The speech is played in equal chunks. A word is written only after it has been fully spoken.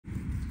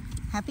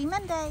Happy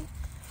Monday.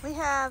 We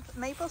have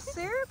Maple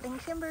Syrup and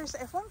Kimber's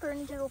F1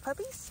 Bernedoodle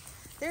puppies.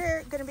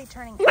 They're going to be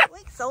turning 8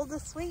 weeks old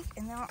this week,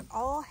 and they're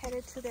all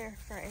headed to their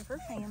forever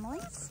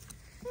families.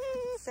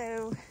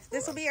 So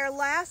this will be our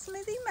last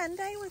Smoothie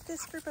Monday with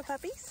this group of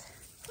puppies.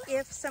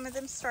 If some of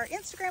them start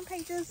Instagram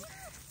pages,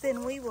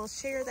 then we will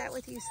share that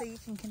with you so you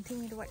can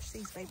continue to watch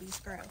these babies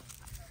grow.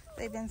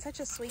 They've been such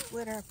a sweet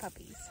litter of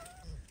puppies.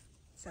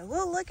 So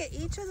we'll look at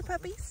each of the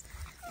puppies,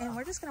 and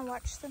we're just going to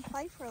watch them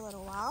play for a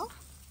little while.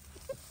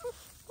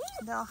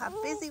 They'll have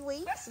busy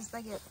weeks as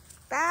they get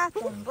bath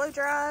and blow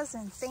dries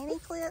and fanny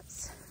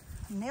clips,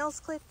 nails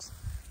clipped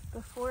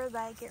before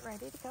they get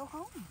ready to go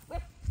home.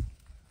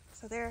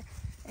 So they're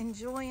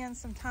enjoying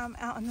some time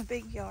out in the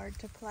big yard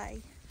to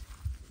play.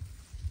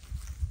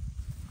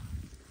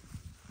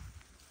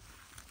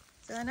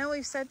 So I know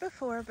we've said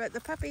before, but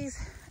the puppies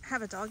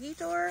have a doggy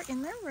door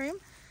in their room,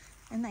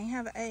 and they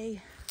have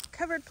a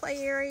covered play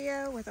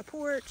area with a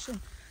porch and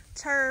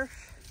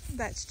turf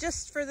that's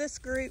just for this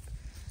group.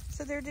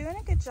 So they're doing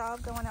a good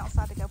job going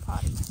outside to go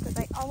potty, but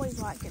they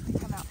always like it to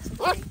come out to the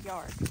big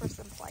yard for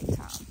some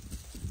playtime.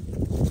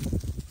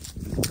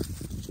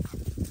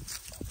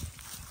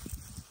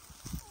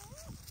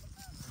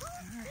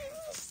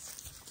 Alright.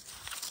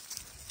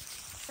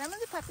 Some of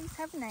the puppies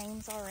have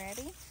names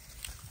already,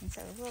 and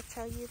so we'll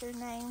tell you their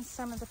names.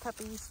 Some of the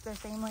puppies, their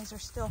families are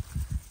still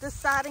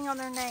deciding on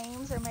their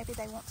names, or maybe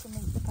they want to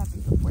meet the puppy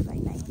before they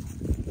name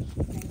them.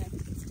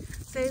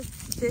 So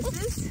this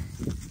is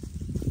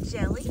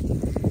Jelly.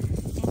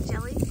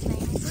 Jelly's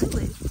name is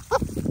Lulu,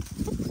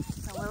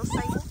 a little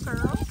sable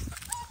girl.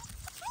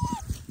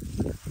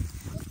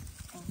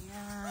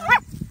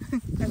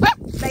 And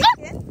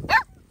Bacon,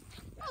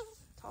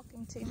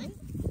 talking to me.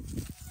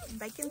 And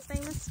Bacon's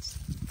name is,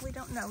 we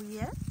don't know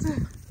yet.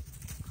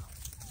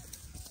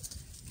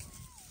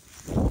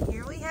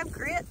 Here we have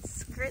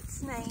Grits.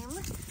 Grits' name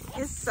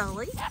is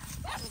Sully.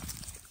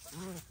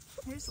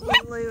 Here's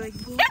Lulu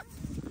again.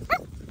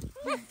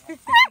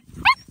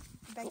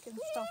 Bacon's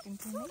talking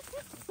to me.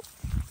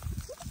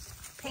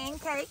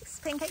 Pancakes.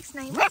 Pancake's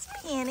name is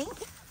Penny.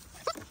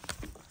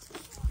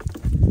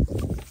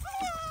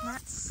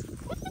 That's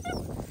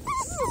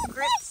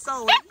Grip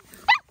Sully.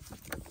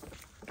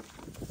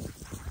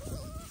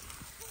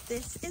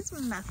 This is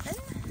Muffin.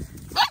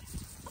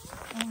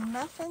 And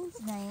Muffin's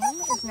name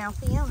is now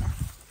Fiona.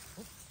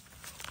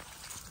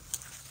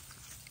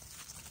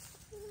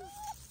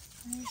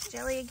 There's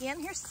Jelly again.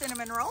 Here's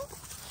Cinnamon Roll.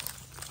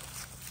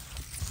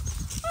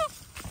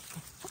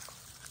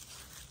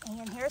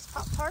 And here's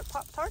Pop-Tart.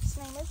 Pop-Tart's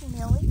name is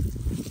Millie.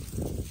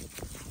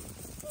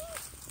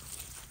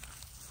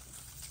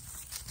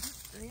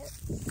 Grits.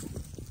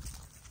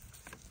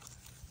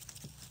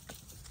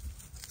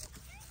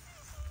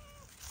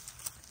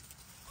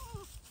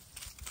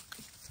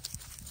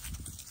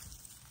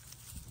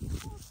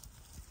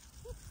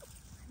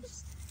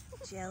 There's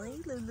Jelly,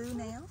 Lulu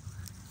now.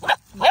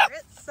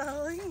 Grits,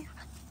 Sully.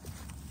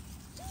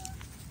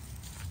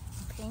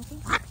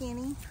 Pancake's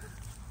Penny.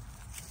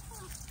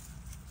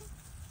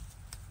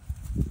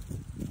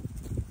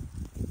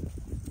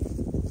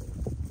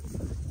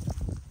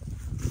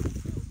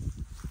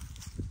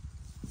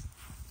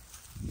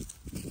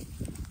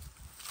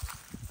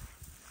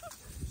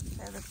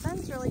 The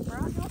sun's really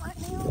bright out right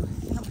now,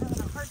 and I'm having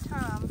a hard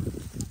time.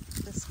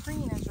 The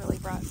screen is really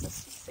bright, so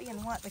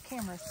seeing what the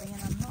camera's seeing,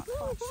 I'm not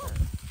quite sure.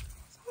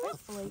 So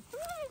hopefully,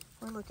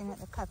 we're looking at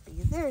the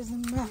puppies. There's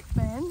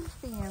Muffin,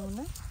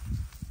 Fiona.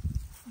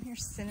 And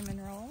here's Cinnamon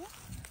Roll.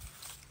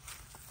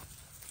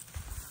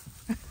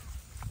 It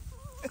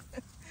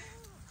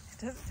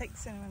doesn't take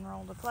Cinnamon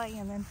Roll to play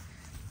and then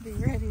be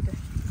ready to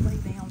lay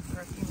down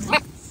for a few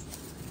minutes.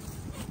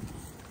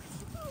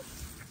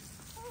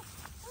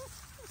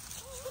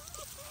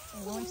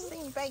 And we've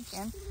seen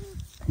Bacon,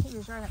 but he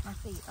was right at my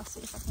feet. I'll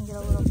see if I can get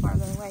a little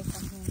farther away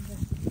from him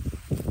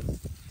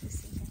to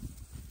see him.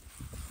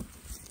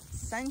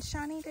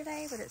 Sunshiny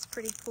today, but it's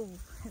pretty cool.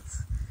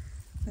 It's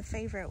the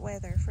favorite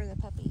weather for the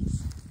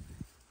puppies.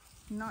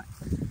 Not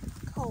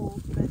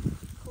cold, but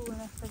cool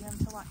enough for them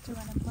to like to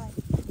run and play.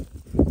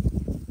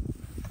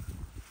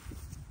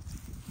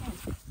 I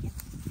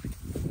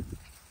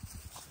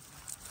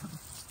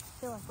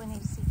feel like we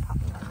need to see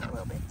Pop-Tart a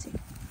little bit too.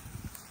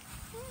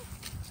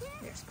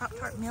 There's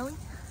Pop-Tart Millie.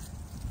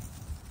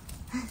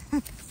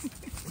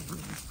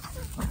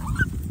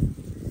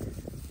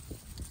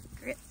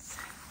 Grits,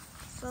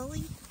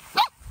 Sully.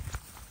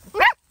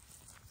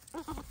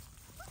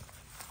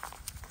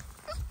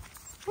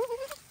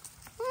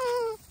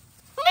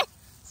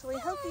 So we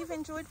hope you've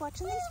enjoyed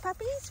watching these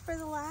puppies for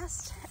the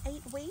last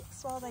 8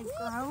 weeks while they've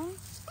grown.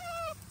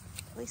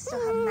 We still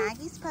have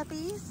Maggie's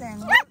puppies,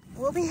 and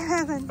we'll be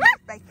having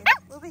Bacon.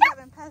 We'll be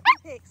having puppy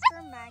pics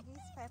for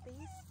Maggie's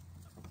puppies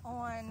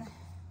on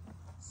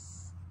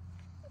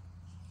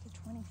the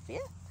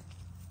 25th,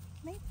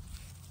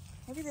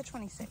 maybe the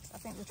 26th. I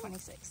think the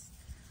 26th,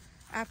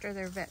 after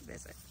their vet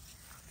visit.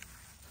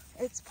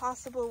 It's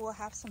possible we'll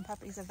have some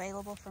puppies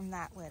available from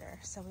that litter.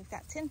 So we've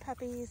got 10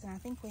 puppies, and I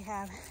think we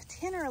have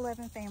 10 or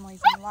 11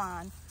 families in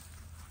line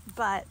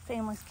but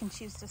families can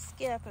choose to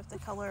skip if the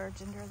color or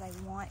gender they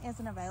want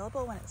isn't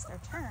available when it's their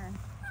turn.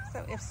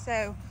 So if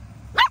so,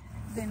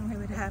 then we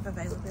would have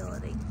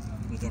availability.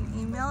 You can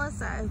email us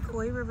at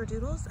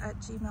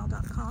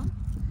ocoeeriverdoodles@gmail.com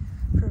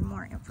for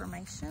more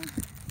information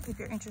if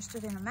you're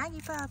interested in a Maggie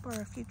pup or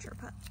a future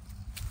pup.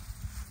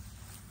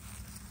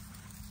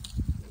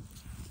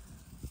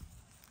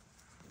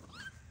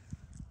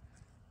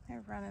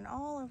 They're running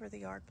all over the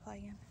yard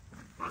playing.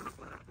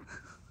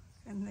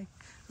 And they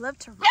love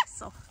to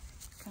wrestle.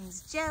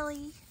 Comes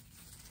jelly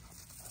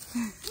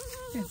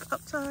and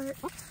Pop-Tart,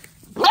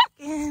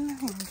 bacon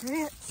and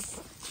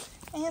grits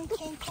and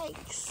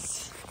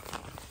pancakes.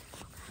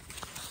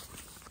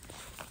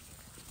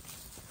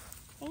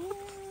 And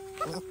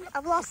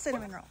I've lost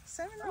Cinnamon Roll.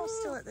 Cinnamon Roll's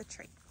still at the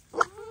tree.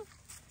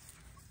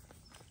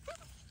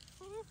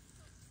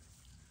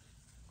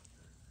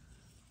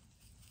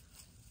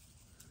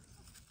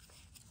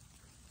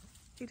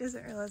 He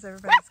doesn't realize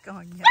everybody's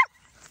going yet.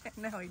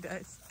 Now he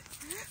does.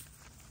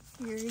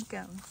 Here he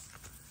comes.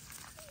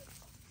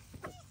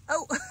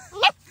 Oh!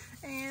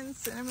 And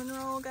Cinnamon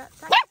Roll got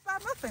tackled by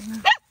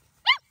Muffin.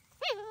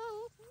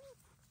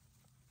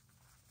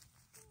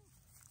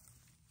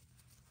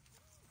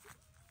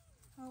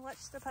 We'll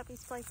watch the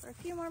puppies play for a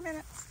few more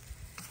minutes,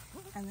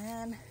 and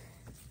then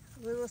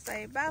we will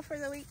say bye for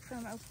the week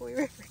from Ocoee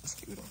River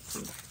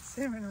Doodles.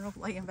 Cinnamon Roll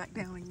laying back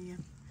down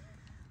again.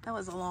 That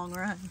was a long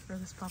run for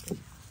this puppy.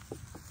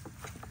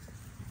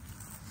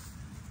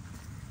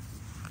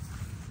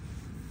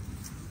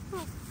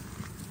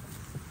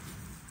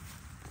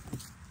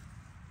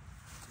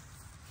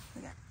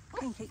 We got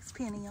Pancake's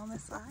Penny on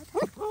this side.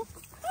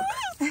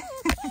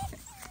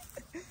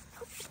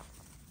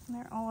 And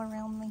they're all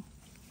around me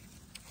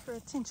for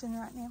attention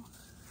right now.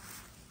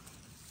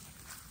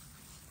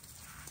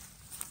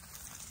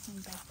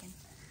 And bacon.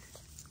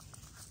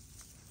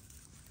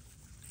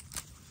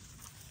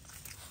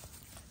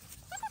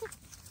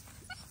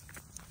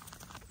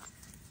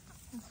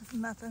 This is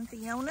Muffin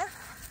Fiona.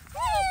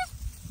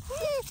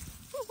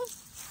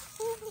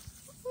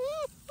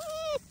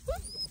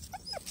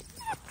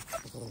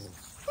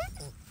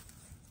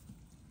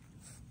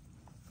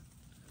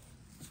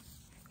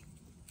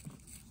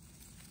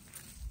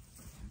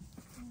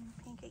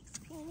 Pancake's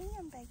Penny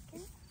and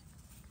bacon.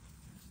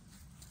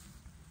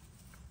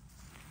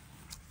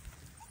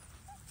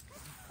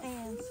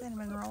 And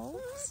Cinnamon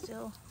Roll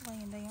still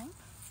laying down.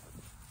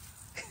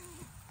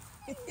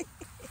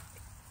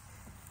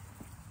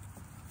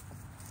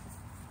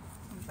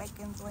 And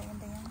bacon's laying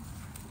down.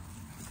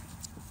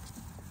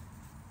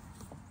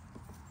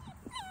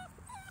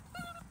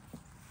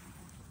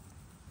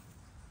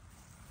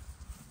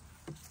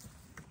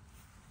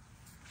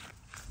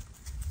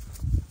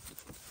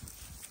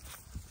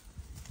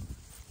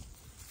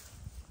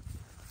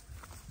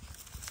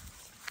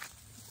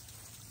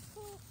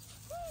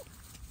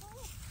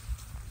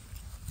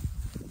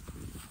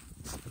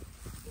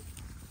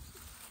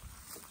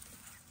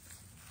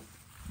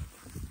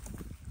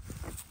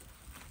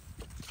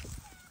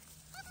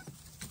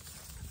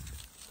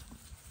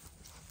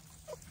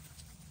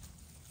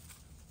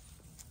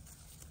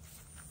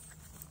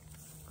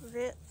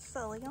 Grit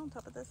Sully on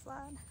top of the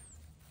slide.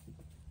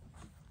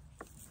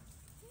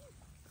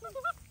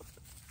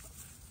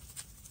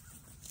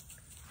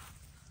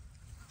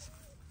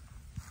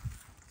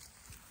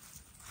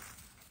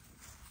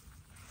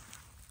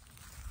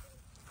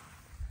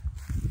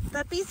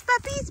 Puppies,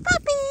 puppies,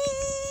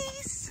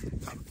 puppies!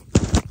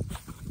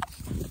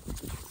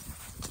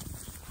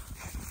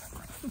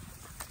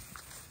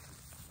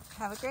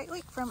 Have a great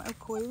week from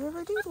Ocoee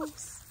River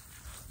Doodles.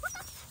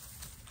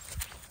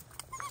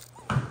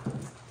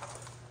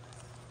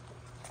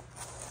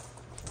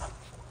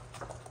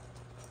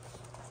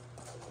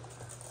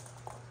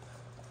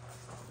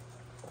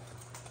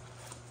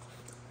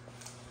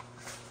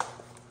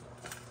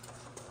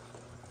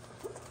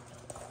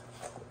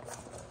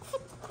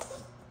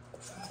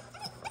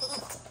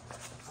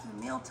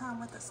 Mealtime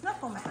with a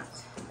snuffle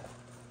mat.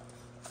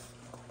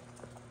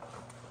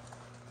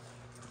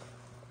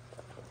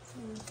 So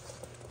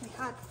we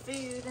hide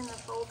food in the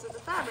folds of the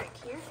fabric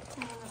here,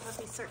 and then the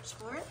puppy search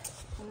for it.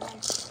 And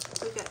then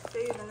we've got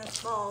food in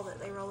this ball that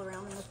they roll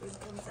around and the food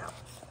comes out.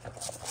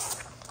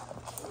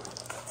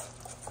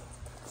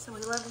 So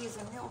we love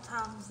using meal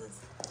times as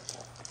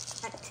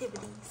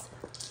activities.